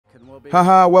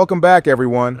Haha, welcome back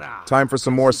everyone. Time for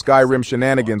some more Skyrim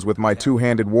shenanigans with my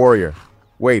two-handed warrior.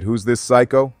 Wait, who's this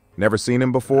psycho? Never seen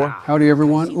him before? Howdy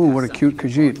everyone. Ooh, what a cute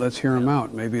Khajiit. Let's hear him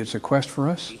out. Maybe it's a quest for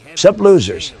us? Sup,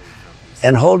 losers.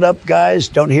 And hold up, guys.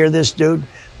 Don't hear this dude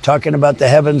talking about the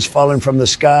heavens falling from the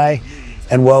sky.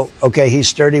 And well, okay, he's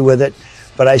sturdy with it,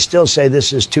 but I still say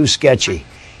this is too sketchy.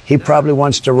 He probably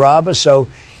wants to rob us so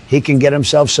he can get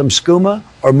himself some skooma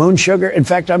or moon sugar. In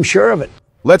fact, I'm sure of it.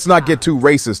 Let's not get too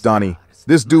racist, Donnie.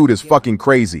 This dude is fucking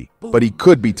crazy, but he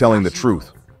could be telling the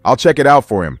truth. I'll check it out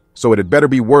for him, so it'd better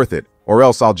be worth it, or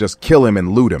else I'll just kill him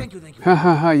and loot him. Ha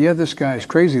ha ha, yeah, this guy's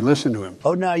crazy. Listen to him.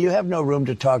 Oh, no, you have no room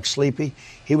to talk, Sleepy.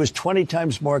 He was 20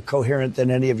 times more coherent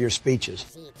than any of your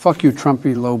speeches. Fuck you,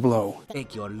 Trumpy low blow.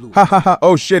 Ha ha ha,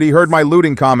 oh shit, he heard my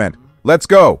looting comment. Let's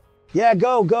go. Yeah,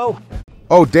 go.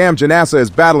 Oh damn, Janassa is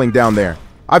battling down there.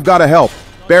 I've gotta help.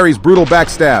 Barry's brutal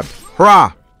backstab.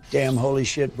 Hurrah! Damn, holy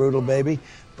shit, brutal baby.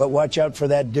 But watch out for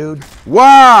that dude.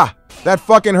 Wah! That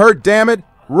fucking hurt, damn it.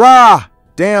 Rah!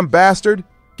 Damn bastard.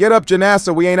 Get up,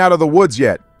 Janassa, we ain't out of the woods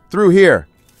yet. Through here.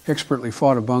 Expertly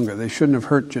fought a bunga. They shouldn't have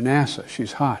hurt Janassa.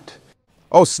 She's hot.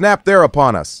 Oh, snap there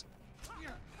upon us.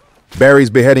 Barry's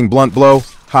beheading blunt blow.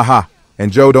 Haha.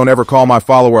 And Joe, don't ever call my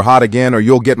follower hot again or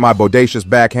you'll get my bodacious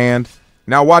backhand.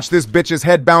 Now watch this bitch's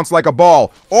head bounce like a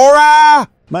ball. Ora!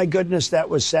 My goodness, that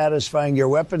was satisfying. Your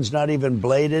weapon's not even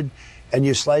bladed, and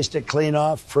you sliced it clean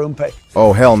off. Frumpay.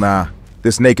 Oh, hell nah.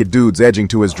 This naked dude's edging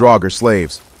to his Draugr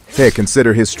slaves. Hey,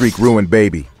 consider his streak ruined,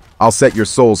 baby. I'll set your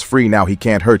souls free now he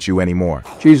can't hurt you anymore.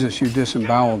 Jesus, you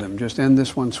disemboweled him. Just end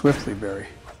this one swiftly, Barry.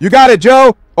 You got it,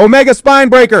 Joe! Omega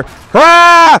Spinebreaker!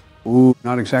 Hurrah! Ooh,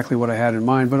 not exactly what I had in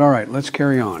mind, but all right, let's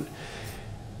carry on.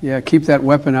 Yeah, keep that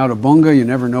weapon out of bunga. You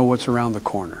never know what's around the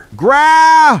corner.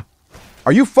 Grah!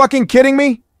 Are you fucking kidding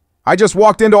me? I just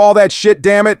walked into all that shit,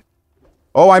 damn it.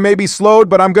 Oh, I may be slowed,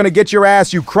 but I'm gonna get your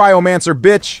ass, you cryomancer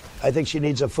bitch. I think she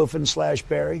needs a foofin slash,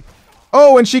 Barry.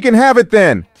 Oh, and she can have it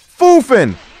then.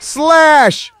 Foofin!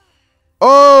 Slash!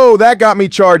 Oh, that got me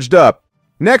charged up.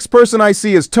 Next person I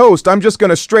see is Toast, I'm just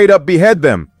gonna straight up behead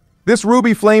them. This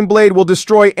ruby flame blade will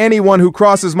destroy anyone who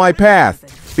crosses my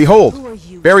path. Behold,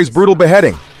 Barry's brutal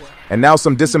beheading. And now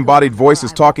some disembodied voice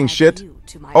is talking shit.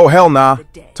 Oh, hell nah.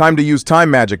 Time to use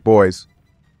time magic, boys.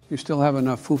 You still have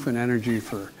enough foofin energy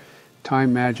for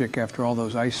time magic after all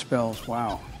those ice spells.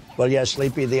 Wow. Well, yeah,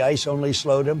 Sleepy, the ice only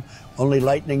slowed him. Only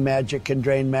lightning magic can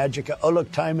drain magicka. Oh, look,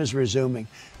 time is resuming.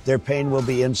 Their pain will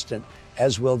be instant,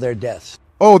 as will their death.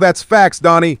 Oh, that's facts,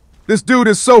 Donnie. This dude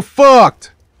is so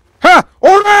fucked. Ha!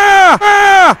 Ora!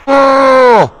 Ah!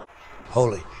 Oh!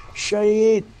 Holy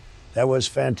shit. That was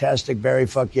fantastic, Barry.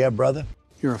 Fuck yeah, brother.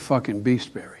 You're a fucking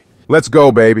beast, Barry. Let's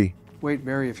go, baby. Wait,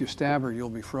 Barry, if you stab her, you'll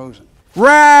be frozen.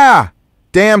 Rah!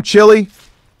 Damn, Chili.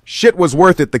 Shit was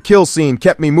worth it. The kill scene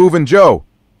kept me moving, Joe.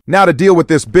 Now to deal with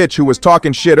this bitch who was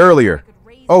talking shit earlier.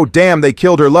 Oh, damn, they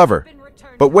killed her lover.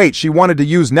 But wait, she wanted to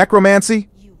use necromancy?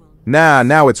 Nah,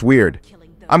 now it's weird.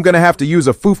 I'm gonna have to use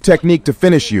a foof technique to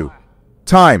finish you.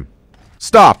 Time.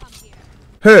 Stop.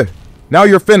 Huh. Now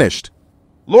you're finished.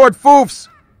 Lord Foof's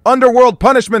Underworld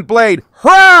Punishment Blade.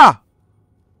 Hurrah!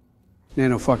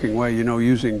 No fucking way. You know,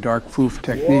 using dark foof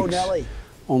techniques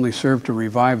only serve to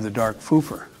revive the dark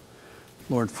foofer.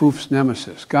 Lord Foof's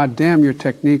nemesis. God damn, your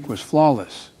technique was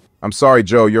flawless. I'm sorry,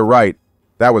 Joe, you're right.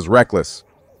 That was reckless.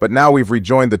 But now we've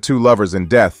rejoined the two lovers in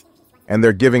death, and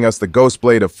they're giving us the ghost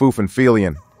blade of Foof and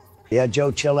Felian. Yeah,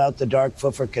 Joe, chill out. The dark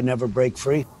foofer can never break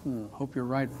free. Hope you're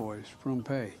right, boys.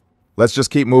 Frumpay. Let's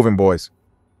just keep moving, boys.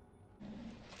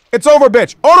 It's over,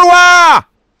 bitch! Ottawa!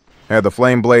 Had the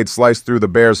flame blade sliced through the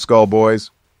bear's skull,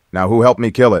 boys. Now who helped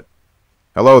me kill it?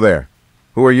 Hello there.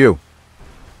 Who are you?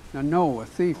 Now, no, a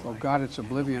thief. Oh, God, it's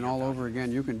Oblivion all over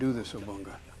again. You can do this,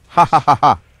 Obunga. Ha ha ha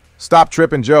ha. Stop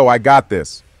tripping, Joe. I got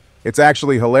this. It's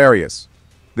actually hilarious.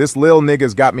 This lil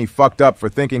nigga's got me fucked up for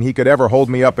thinking he could ever hold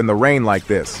me up in the rain like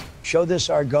this. Show this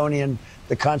Argonian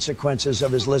the consequences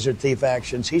of his lizard thief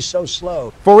actions. He's so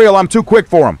slow. For real, I'm too quick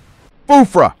for him.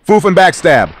 Foofra! Foof and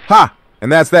backstab. Ha!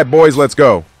 And that's that, boys. Let's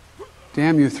go.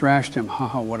 Damn, you thrashed him.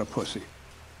 Haha, what a pussy.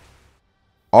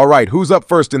 All right, who's up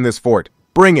first in this fort?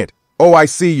 Bring it. Oh, I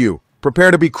see you.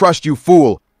 Prepare to be crushed, you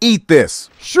fool. Eat this.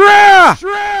 Shra!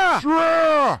 Shra!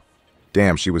 Shra!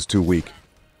 Damn, she was too weak.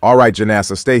 All right,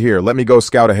 Janassa, stay here. Let me go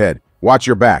scout ahead. Watch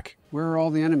your back. Where are all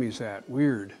the enemies at?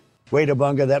 Weird. Wait,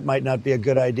 Obunga, that might not be a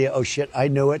good idea. Oh, shit, I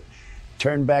knew it.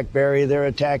 Turn back, Barry. They're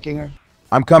attacking her.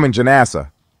 I'm coming,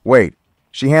 Janassa. Wait,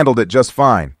 she handled it just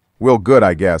fine. Real good,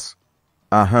 I guess.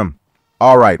 Uh-huh.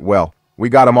 All right, well, we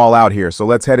got them all out here, so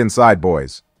let's head inside,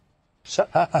 boys.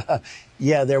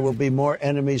 Yeah, there will be more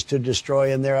enemies to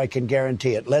destroy in there, I can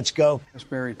guarantee it. Let's go. It's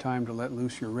Barry time to let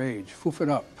loose your rage. Foof it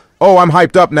up. Oh, I'm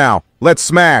hyped up now. Let's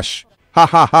smash. Ha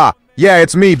ha ha. Yeah,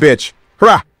 it's me, bitch.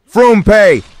 Hra! Froom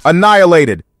pay!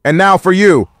 Annihilated. And now for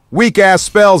you. Weak-ass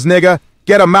spells, nigga.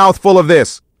 Get a mouthful of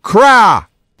this. Cra!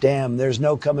 Damn, there's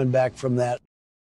no coming back from that.